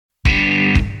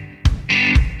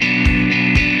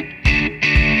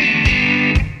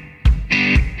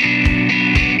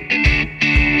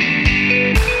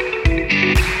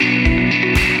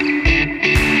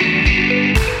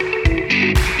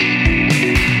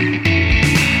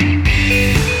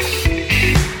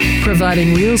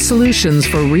providing real solutions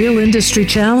for real industry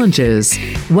challenges.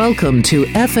 Welcome to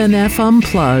FNF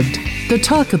Unplugged, the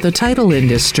talk of the title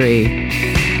industry.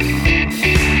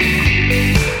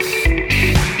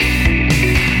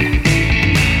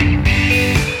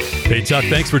 Hey, Chuck,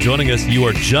 thanks for joining us. You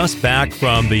are just back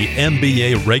from the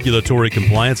MBA Regulatory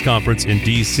Compliance Conference in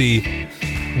D.C.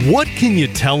 What can you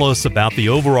tell us about the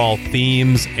overall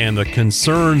themes and the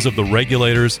concerns of the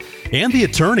regulators and the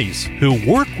attorneys who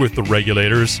work with the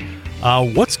regulators?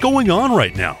 What's going on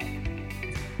right now?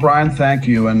 Brian, thank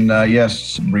you. And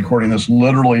yes, recording this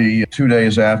literally 2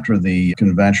 days after the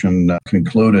convention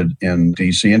concluded in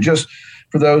D.C. And just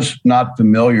for those not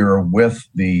familiar with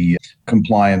the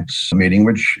compliance meeting,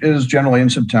 which is generally in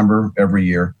September every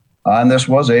year, and this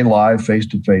was a live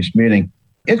face-to-face meeting,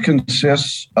 it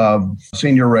consists of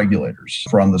senior regulators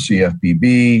from the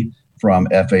CFPB, from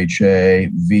FHA,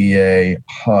 VA,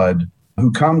 HUD,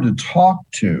 who come to talk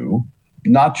to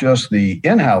not just the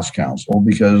in-house counsel,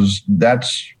 because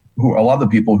that's who a lot of the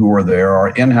people who are there are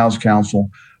in-house counsel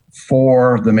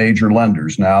for the major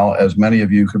lenders. Now, as many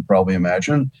of you could probably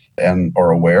imagine and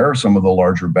are aware, some of the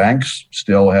larger banks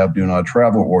still have do not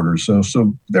travel orders.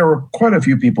 So there were quite a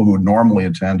few people who would normally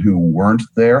attend who weren't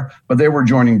there, but they were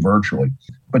joining virtually.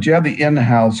 But you have the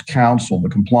in-house counsel, the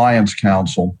compliance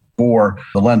counsel for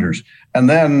the lenders, and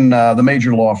then the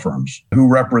major law firms who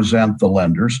represent the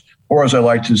lenders, or as I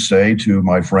like to say to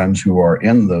my friends who are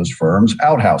in those firms,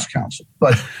 outhouse counsel.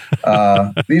 But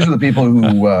these are the people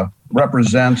who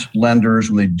represent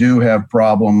lenders when they do have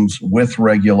problems with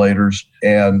regulators,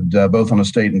 and both on a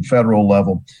state and federal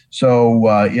level. So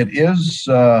it is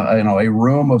a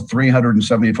room of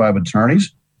 375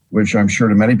 attorneys, which I'm sure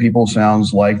to many people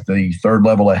sounds like the third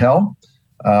level of hell.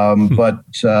 But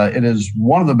it is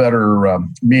one of the better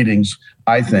meetings,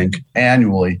 I think,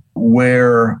 annually,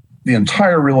 where the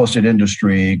entire real estate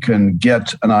industry can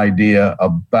get an idea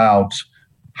about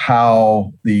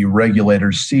how the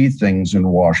regulators see things in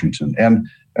Washington.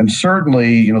 And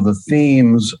certainly, the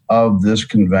themes of this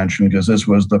convention, because this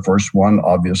was the first one,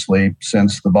 obviously,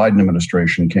 since the Biden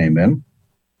administration came in.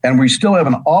 And we still have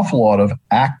an awful lot of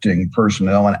acting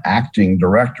personnel and acting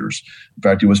directors. In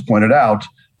fact, it was pointed out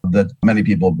that many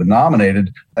people have been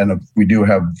nominated, and we do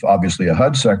have obviously a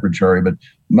HUD secretary, but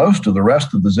most of the rest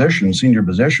of the positions, senior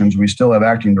positions, we still have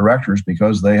acting directors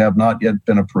because they have not yet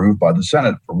been approved by the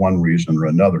Senate for one reason or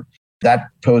another. That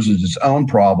poses its own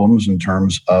problems in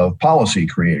terms of policy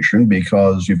creation,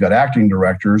 because you've got acting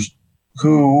directors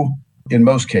who, in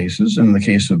most cases, in the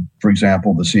case of, for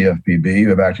example, the CFPB, you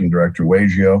have acting director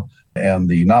Waggio and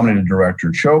the nominated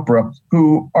director Chopra,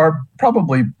 who are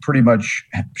probably pretty much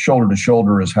shoulder to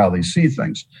shoulder as how they see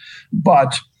things.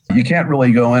 But you can't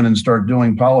really go in and start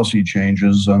doing policy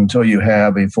changes until you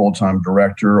have a full-time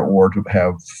director or to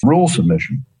have rule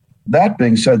submission. That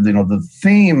being said, the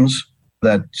themes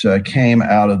that came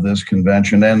out of this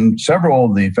convention, and several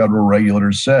of the federal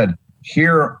regulators said,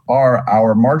 here are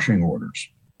our marching orders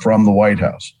from the White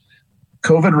House.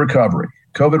 COVID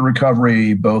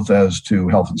recovery, both as to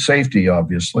health and safety,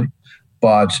 obviously,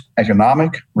 but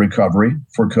economic recovery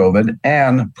for COVID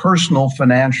and personal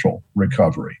financial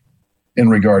recovery in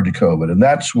regard to COVID. And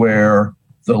that's where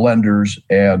the lenders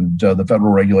and the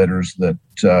federal regulators that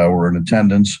were in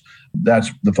attendance, that's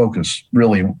the focus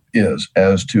really is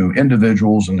as to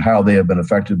individuals and how they have been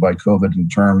affected by COVID in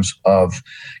terms of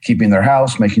keeping their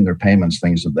house, making their payments,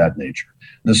 things of that nature.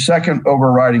 The second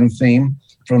overriding theme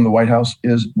from the White House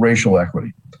is racial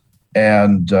equity.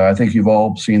 And I think you've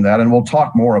all seen that. And we'll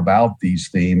talk more about these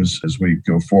themes as we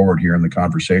go forward here in the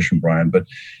conversation, Brian. But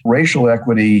racial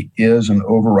equity is an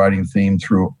overriding theme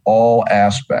through all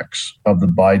aspects of the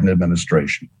Biden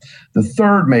administration. The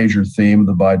third major theme of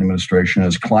the Biden administration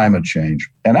is climate change.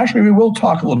 And actually, we will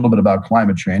talk a little bit about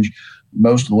climate change.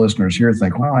 Most of the listeners here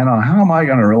think, well, I know, how am I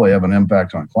going to really have an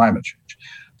impact on climate change?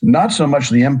 Not so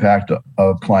much the impact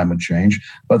of climate change,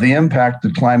 but the impact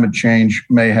that climate change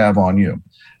may have on you.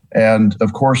 And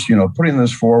of course, putting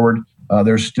this forward,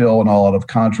 there's still a lot of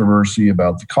controversy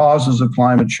about the causes of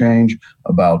climate change,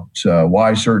 about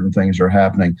why certain things are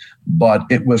happening. But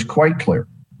it was quite clear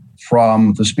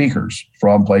from the speakers,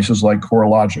 from places like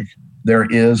CoreLogic, there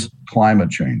is climate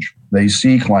change. They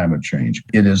see climate change.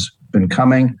 It has been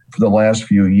coming for the last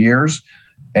few years.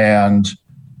 And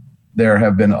there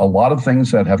have been a lot of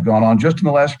things that have gone on just in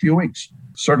the last few weeks.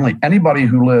 Certainly anybody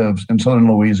who lives in southern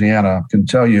Louisiana can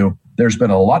tell you there's been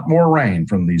a lot more rain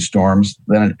from these storms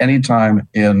than at any time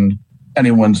in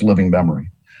anyone's living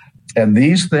memory. And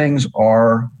these things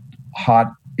are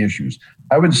hot issues.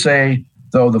 I would say,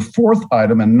 though, the fourth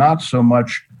item, and not so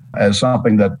much as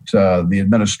something that the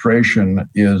administration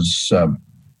is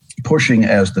pushing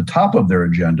as the top of their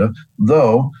agenda,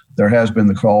 though there has been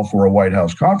the call for a White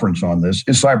House conference on this,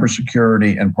 is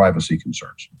cybersecurity and privacy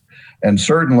concerns. And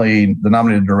certainly the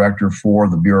nominated director for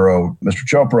the Bureau, Mr.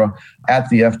 Chopra, at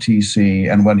the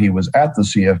FTC and when he was at the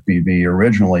CFPB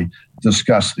originally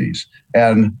discussed these.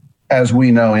 And as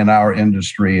we know in our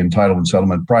industry, entitlement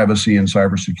settlement, privacy and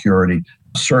cybersecurity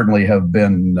certainly have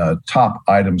been top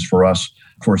items for us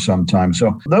for some time.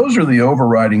 So those are the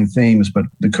overriding themes, but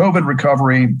the COVID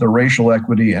recovery, the racial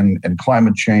equity and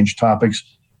climate change topics,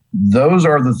 those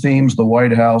are the themes the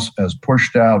White House has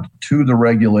pushed out to the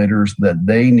regulators that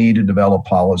they need to develop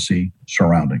policy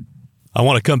surrounding. I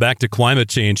want to come back to climate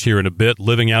change here in a bit.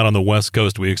 Living out on the West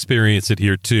Coast, we experience it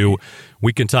here too.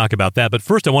 We can talk about that. But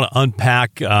first, I want to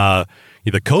unpack the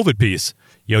COVID piece.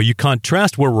 You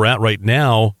contrast where we're at right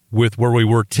now with where we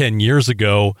were 10 years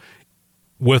ago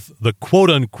with the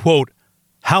quote-unquote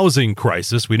housing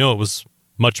crisis. We know it was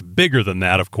much bigger than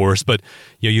that, of course, but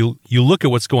you look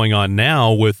at what's going on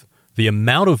now with the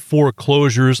amount of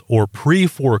foreclosures or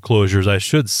pre-foreclosures, I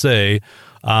should say,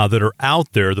 that are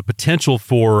out there, the potential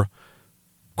for,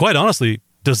 quite honestly,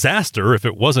 disaster if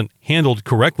it wasn't handled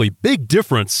correctly. Big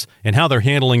difference in how they're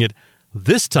handling it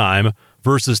this time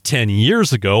versus 10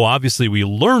 years ago. Obviously, we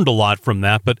learned a lot from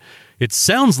that, but it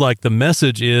sounds like the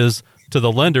message is to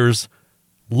the lenders,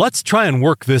 let's try and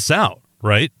work this out,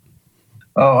 right?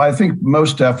 Oh, I think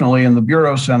most definitely. And the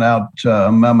Bureau sent out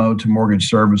a memo to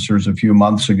mortgage servicers a few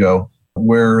months ago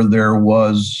where there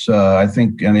was, I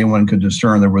think anyone could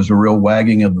discern, there was a real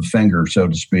wagging of the finger, so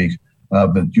to speak.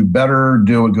 But you better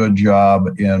do a good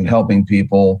job in helping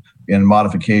people in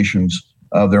modifications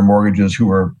of their mortgages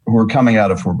who are coming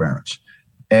out of forbearance.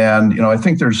 And, I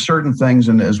think there's certain things,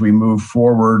 and as we move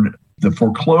forward, the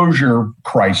foreclosure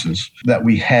crisis that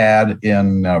we had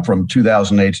in from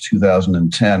 2008 to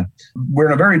 2010, we're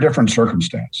in a very different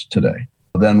circumstance today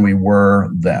than we were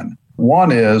then.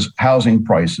 One is housing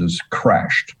prices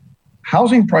crashed.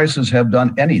 Housing prices have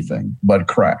done anything but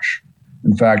crash.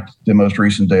 In fact, the most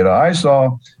recent data I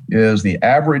saw is the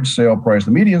average sale price,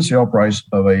 the median sale price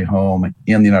of a home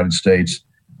in the United States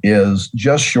is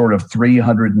just short of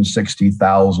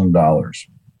 $360,000.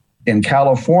 In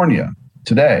California,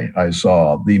 today, I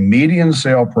saw the median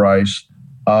sale price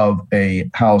of a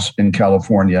house in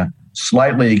California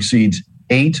slightly exceeds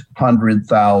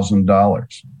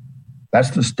 $800,000. That's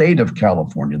the state of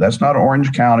California. That's not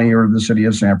Orange County or the city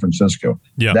of San Francisco.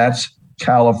 Yeah. That's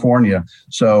California.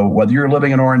 So whether you're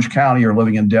living in Orange County or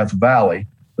living in Death Valley,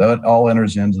 that all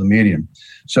enters into the median.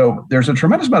 So there's a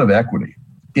tremendous amount of equity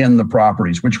in the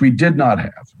properties, which we did not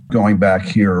have going back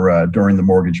here during the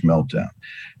mortgage meltdown.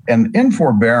 And in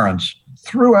forbearance,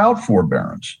 throughout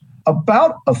forbearance,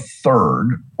 about a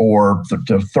third or to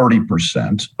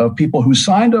 30% of people who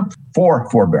signed up for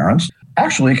forbearance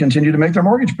actually continue to make their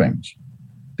mortgage payments.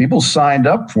 People signed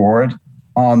up for it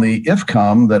on the if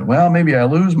come that, well, maybe I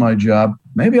lose my job.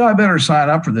 Maybe I better sign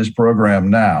up for this program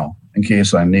now in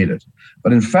case I need it.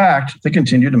 But in fact, they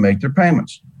continue to make their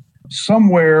payments.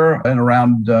 Somewhere in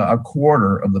around a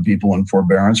quarter of the people in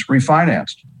forbearance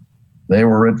refinanced. They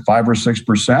were at 5 or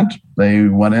 6%. They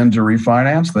went in to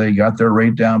refinance. They got their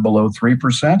rate down below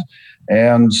 3%.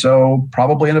 And so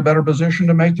probably in a better position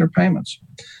to make their payments.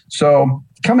 So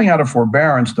coming out of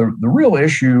forbearance, the real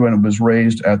issue, and it was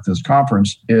raised at this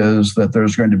conference, is that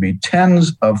there's going to be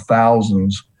tens of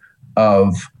thousands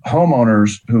of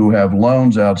homeowners who have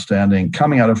loans outstanding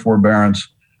coming out of forbearance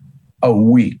a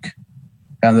week.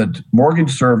 And that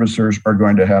mortgage servicers are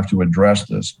going to have to address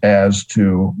this as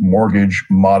to mortgage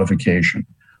modification.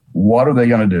 What are they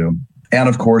going to do? And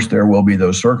of course, there will be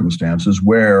those circumstances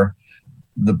where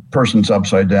the person's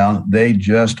upside down. They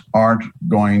just aren't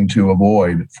going to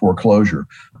avoid foreclosure.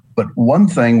 But one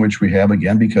thing which we have,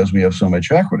 again, because we have so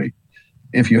much equity,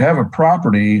 if you have a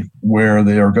property where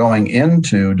they are going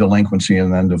into delinquency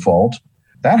and then default,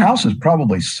 that house is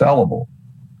probably sellable,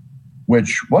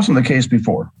 which wasn't the case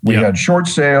before. We had short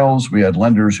sales. We had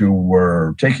lenders who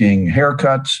were taking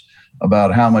haircuts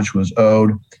about how much was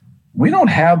owed. We don't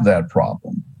have that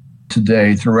problem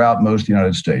today throughout most of the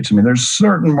United States. I mean, there's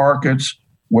certain markets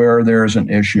where there's an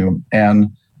issue, and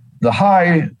the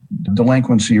high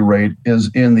delinquency rate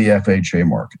is in the FHA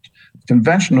market.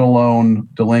 Conventional loan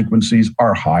delinquencies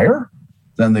are higher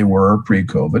than they were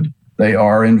pre-COVID. They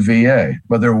are in VA,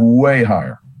 but they're way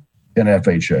higher in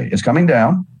FHA. It's coming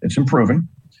down, it's improving,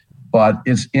 but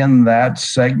it's in that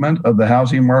segment of the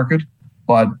housing market.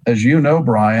 But as you know,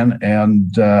 Brian,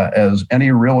 and as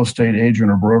any real estate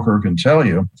agent or broker can tell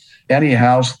you, any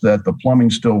house that the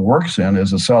plumbing still works in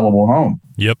is a sellable home.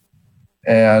 Yep.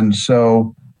 And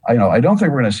so I don't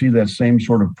think we're going to see that same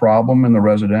sort of problem in the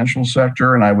residential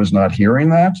sector. And I was not hearing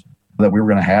that we were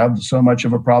going to have so much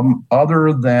of a problem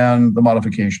other than the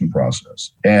modification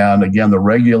process. And again, the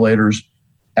regulators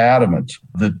adamant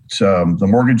that the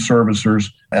mortgage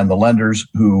servicers and the lenders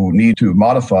who need to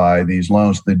modify these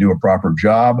loans, they do a proper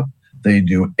job. They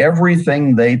do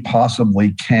everything they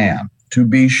possibly can to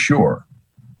be sure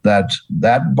that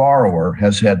that borrower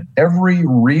has had every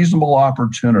reasonable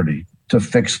opportunity to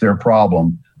fix their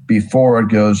problem before it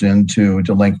goes into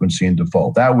delinquency and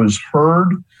default. That was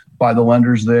heard by the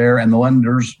lenders there, and the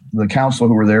lenders, the counsel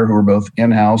who were there, who were both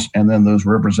in-house and then those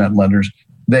represent lenders,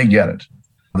 they get it,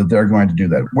 that they're going to do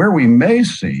that. Where we may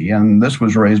see, and this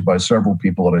was raised by several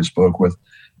people that I spoke with,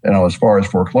 as far as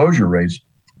foreclosure rates,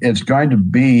 it's going to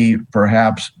be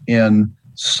perhaps in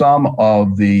some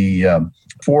of the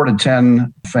 4 to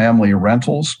 10 family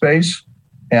rental space,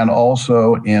 and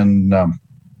also in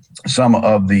some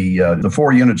of the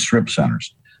 4-unit strip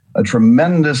centers. A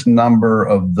tremendous number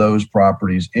of those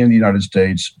properties in the United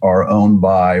States are owned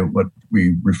by what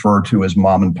we refer to as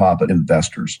mom and pop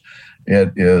investors.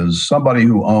 It is somebody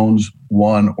who owns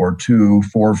 1 or 2,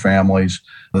 4 families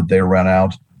that they rent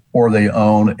out, or they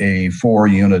own a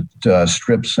 4-unit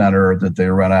strip center that they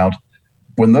rent out.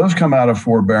 When those come out of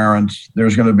forbearance,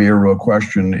 there's going to be a real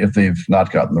question if they've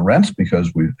not gotten the rents,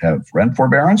 because we have rent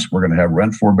forbearance. We're going to have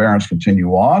rent forbearance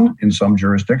continue on in some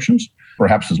jurisdictions,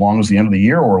 perhaps as long as the end of the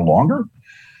year or longer.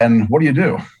 And what do you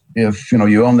do? If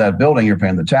you own that building, you're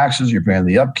paying the taxes, you're paying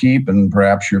the upkeep, and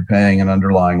perhaps you're paying an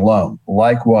underlying loan.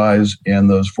 Likewise, in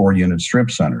those 4-unit strip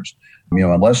centers,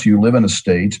 unless you live in a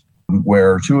state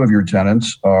where 2 of your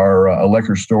tenants are a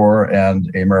liquor store and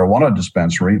a marijuana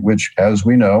dispensary, which, as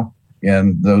we know,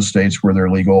 in those states where they're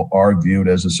legal, are viewed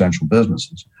as essential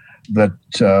businesses, that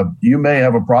you may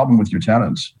have a problem with your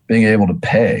tenants being able to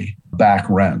pay back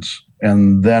rents.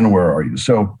 And then where are you?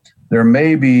 So there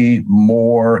may be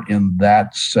more in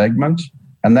that segment,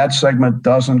 and that segment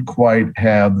doesn't quite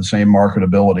have the same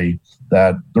marketability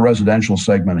that the residential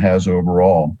segment has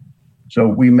overall. So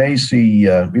we may see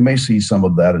some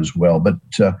of that as well, but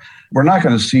we're not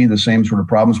going to see the same sort of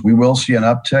problems. We will see an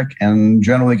uptick, and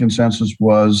generally consensus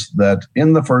was that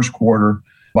in the first quarter,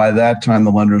 by that time,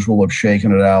 the lenders will have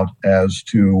shaken it out as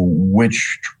to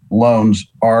which loans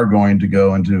are going to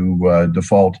go into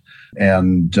default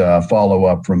and follow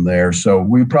up from there. So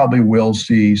we probably will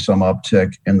see some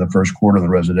uptick in the first quarter in the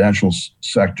residential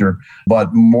sector,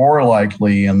 but more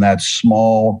likely in that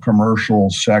small commercial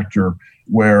sector,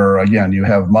 where, again, you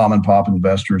have mom and pop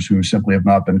investors who simply have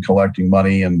not been collecting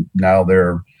money, and now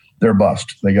they're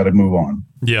bust. They got to move on.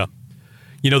 Yeah.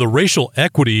 The racial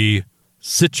equity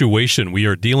situation we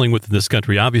are dealing with in this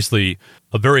country, obviously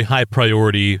a very high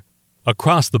priority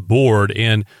across the board,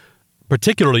 and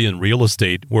particularly in real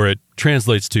estate, where it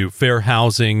translates to fair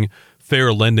housing,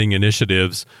 fair lending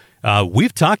initiatives.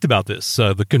 We've talked about this.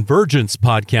 The Convergence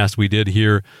podcast we did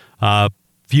here a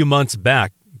few months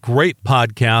back, great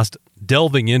podcast,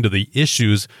 delving into the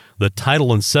issues the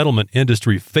title and settlement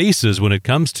industry faces when it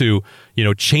comes to,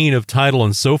 chain of title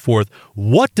and so forth.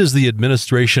 What does the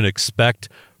administration expect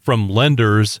from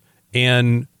lenders,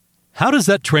 and how does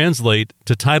that translate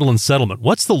to title and settlement?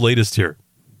 What's the latest here?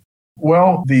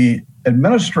 Well, the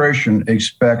administration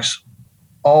expects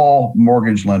all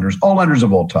mortgage lenders, all lenders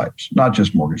of all types, not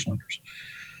just mortgage lenders,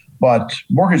 but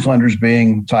mortgage lenders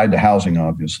being tied to housing,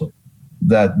 obviously,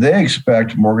 that they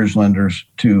expect mortgage lenders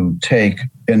to take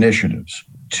initiatives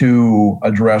to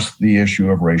address the issue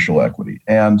of racial equity.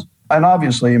 And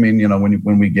obviously,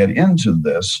 when we get into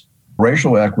this,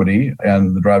 racial equity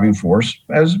and the driving force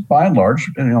has, by and large,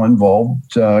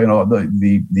 involved,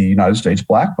 the United States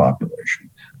Black population,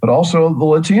 but also the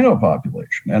Latino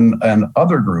population and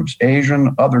other groups,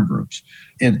 Asian, other groups.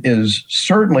 It is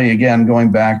certainly, again,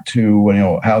 going back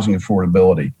to, housing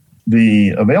affordability.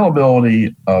 The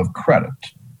availability of credit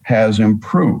has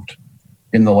improved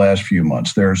in the last few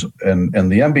months. And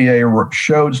the MBA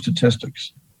showed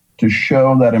statistics to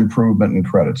show that improvement in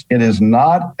credits. It is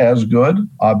not as good,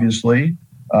 obviously,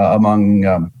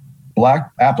 among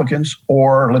Black applicants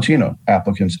or Latino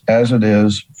applicants as it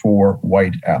is for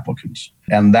white applicants.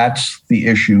 And that's the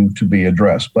issue to be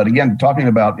addressed. But again, talking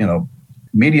about,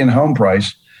 median home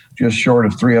price, just short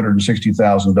of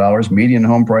 $360,000, median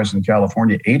home price in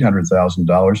California,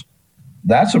 $800,000.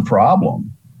 That's a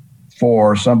problem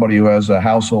for somebody who has a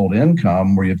household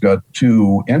income where you've got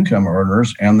 2 income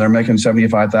earners and they're making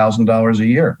 $75,000 a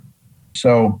year.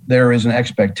 So there is an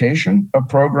expectation of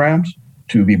programs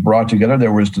to be brought together.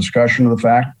 There was discussion of the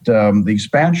fact, the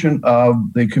expansion of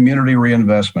the Community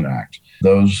Reinvestment Act.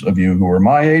 Those of you who are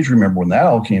my age remember when that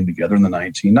all came together in the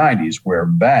 1990s, where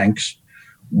banks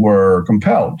were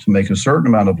compelled to make a certain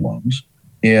amount of loans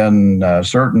in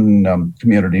certain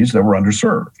communities that were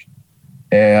underserved.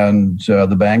 And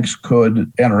the banks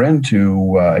could enter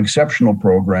into exceptional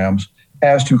programs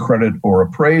as to credit or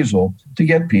appraisal to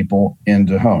get people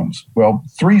into homes. Well,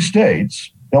 3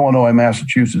 states, Illinois,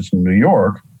 Massachusetts, and New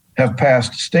York, have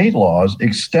passed state laws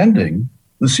extending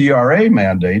the CRA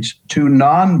mandates to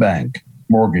non-bank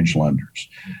mortgage lenders.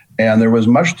 And there was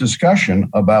much discussion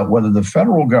about whether the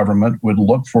federal government would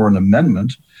look for an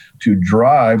amendment to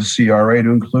drive CRA to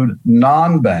include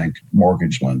non-bank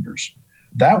mortgage lenders.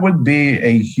 That would be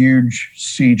a huge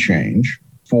sea change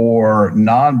for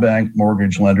non-bank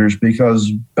mortgage lenders,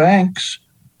 because banks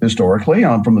historically,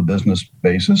 from a business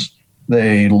basis,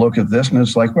 they look at this and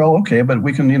it's like, well, okay, but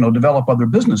we can, develop other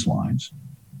business lines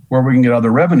where we can get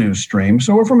other revenue streams.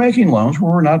 So if we're making loans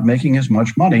where we're not making as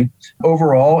much money,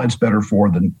 overall, it's better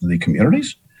for the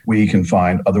communities. We can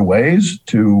find other ways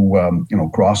to,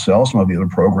 cross-sell some of the other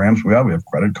programs we have. We have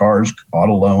credit cards,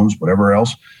 auto loans, whatever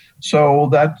else. So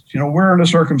that, we're in a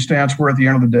circumstance where at the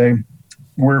end of the day,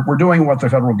 we're doing what the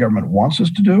federal government wants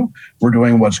us to do. We're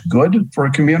doing what's good for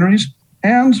communities.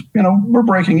 And, we're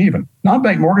breaking even.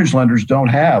 Non-bank mortgage lenders don't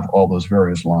have all those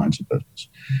various lines of business.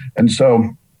 And so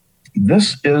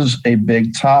this is a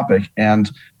big topic.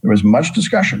 And there was much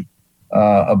discussion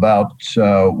about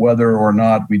whether or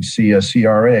not we'd see a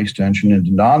CRA extension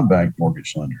into non-bank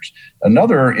mortgage lenders.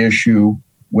 Another issue,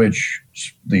 which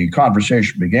the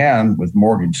conversation began with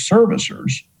mortgage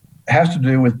servicers, has to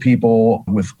do with people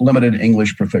with limited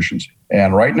English proficiency.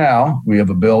 And right now, we have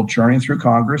a bill churning through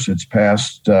Congress. It's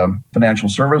passed financial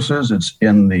services. It's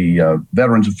in the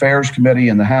Veterans Affairs Committee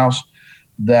in the House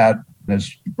that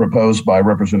is proposed by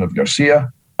Representative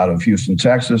Garcia out of Houston,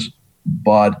 Texas.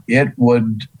 But it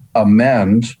would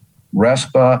amend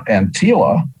RESPA and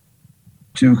TILA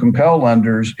to compel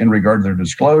lenders in regard to their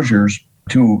disclosures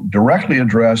to directly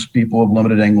address people of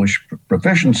limited English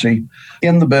proficiency.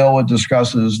 In the bill, it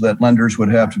discusses that lenders would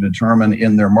have to determine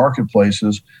in their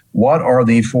marketplaces what are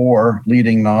the 4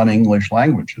 leading non-English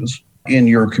languages in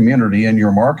your community, in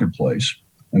your marketplace.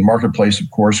 And marketplace, of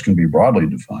course, can be broadly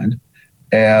defined.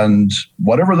 And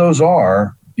whatever those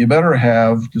are, you better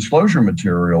have disclosure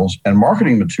materials and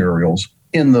marketing materials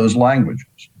in those languages.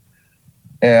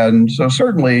 And so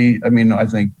certainly, I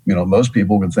think, most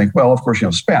people would think, well, of course,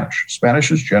 Spanish. Spanish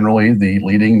is generally the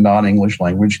leading non-English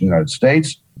language in the United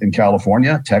States. In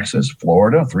California, Texas,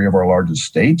 Florida, 3 of our largest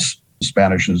states,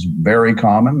 Spanish is very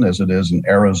common, as it is in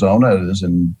Arizona, it is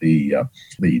in the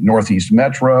Northeast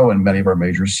Metro and many of our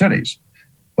major cities.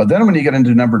 But then when you get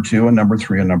into number 2 and number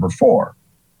 3 and number 4,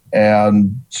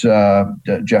 and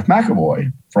Jeff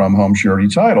McEvoy from Home Surety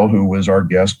Title, who was our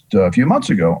guest a few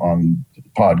months ago on the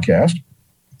podcast,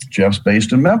 Jeff's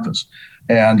based in Memphis,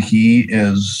 and he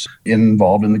is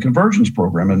involved in the convergence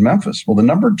program in Memphis. Well, the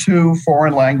number 2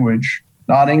 foreign language,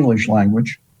 non-English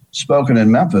language, spoken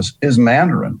in Memphis is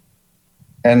Mandarin.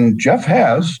 And Jeff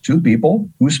has 2 people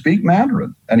who speak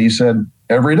Mandarin. And he said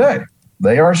every day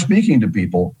they are speaking to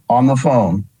people on the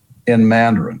phone in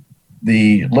Mandarin.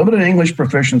 The limited English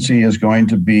proficiency is going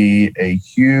to be a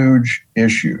huge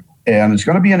issue. And it's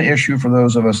going to be an issue for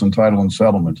those of us in title and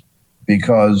settlement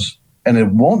because, and it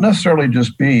won't necessarily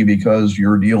just be because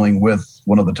you're dealing with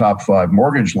one of the top 5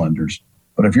 mortgage lenders,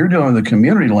 but if you're dealing with a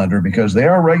community lender, because they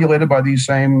are regulated by these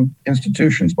same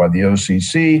institutions, by the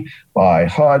OCC, by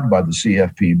HUD, by the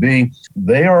CFPB,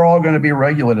 they are all going to be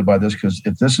regulated by this because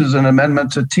if this is an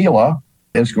amendment to TILA,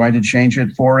 it's going to change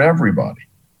it for everybody.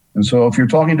 And so if you're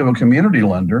talking to a community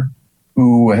lender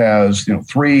who has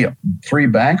 3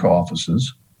 bank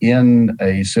offices in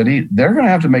a city, they're going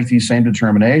to have to make these same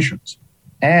determinations.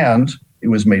 And it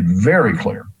was made very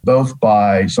clear, both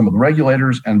by some of the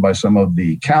regulators and by some of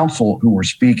the counsel who were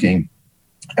speaking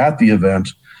at the event,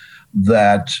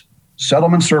 that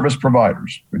settlement service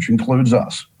providers, which includes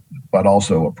us, but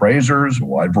also appraisers, a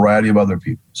wide variety of other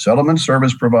people, settlement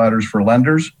service providers for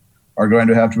lenders are going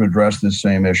to have to address this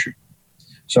same issue.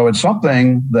 So it's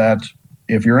something that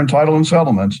if you're in title and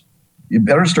settlement, you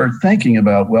better start thinking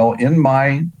about, well, in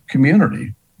my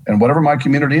community, and whatever my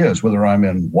community is, whether I'm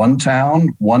in 1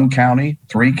 town, 1 county,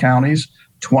 3 counties,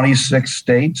 26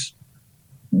 states,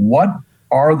 what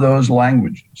are those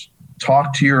languages?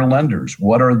 Talk to your lenders.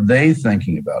 What are they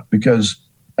thinking about? Because,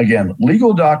 again,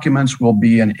 legal documents will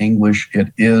be in English. It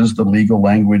is the legal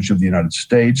language of the United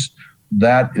States.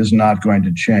 That is not going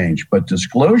to change. But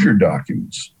disclosure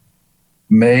documents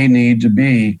may need to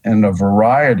be in a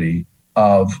variety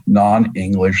of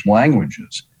non-English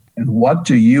languages. And what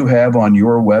do you have on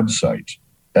your website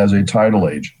as a title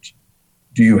agent?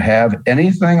 Do you have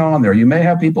anything on there? You may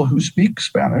have people who speak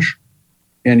Spanish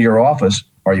in your office.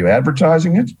 Are you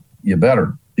advertising it? You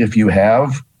better. If you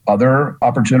have other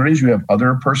opportunities, you have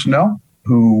other personnel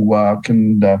who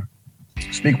can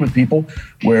speak with people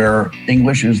where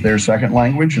English is their second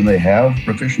language and they have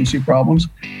proficiency problems,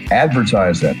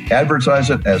 advertise that. Advertise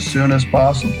it as soon as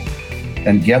possible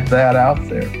and get that out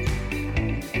there.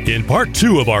 In part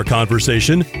 2 of our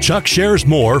conversation, Chuck shares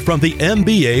more from the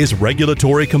MBA's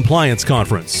Regulatory Compliance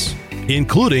Conference,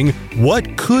 including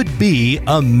what could be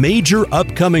a major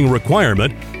upcoming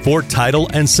requirement for title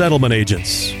and settlement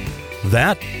agents.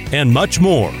 That and much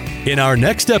more in our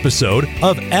next episode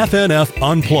of FNF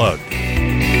Unplugged.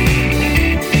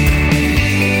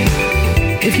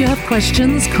 If you have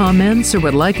questions, comments, or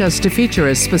would like us to feature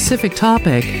a specific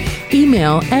topic,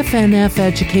 email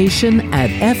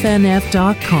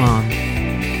fnfeducation@fnf.com.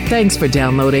 Thanks for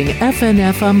downloading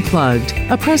FNF Unplugged,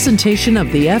 a presentation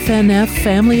of the FNF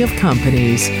family of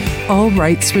companies. All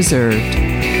rights reserved.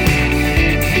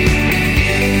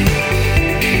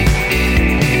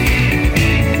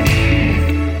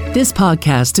 This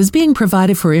podcast is being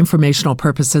provided for informational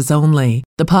purposes only.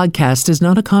 The podcast is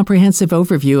not a comprehensive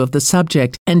overview of the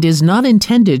subject and is not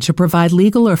intended to provide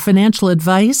legal or financial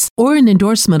advice or an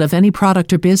endorsement of any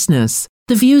product or business.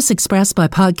 The views expressed by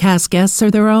podcast guests are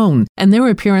their own, and their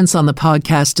appearance on the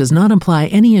podcast does not imply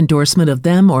any endorsement of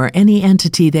them or any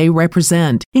entity they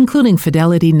represent, including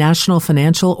Fidelity National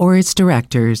Financial or its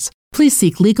directors. Please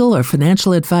seek legal or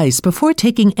financial advice before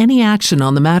taking any action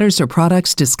on the matters or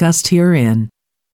products discussed herein.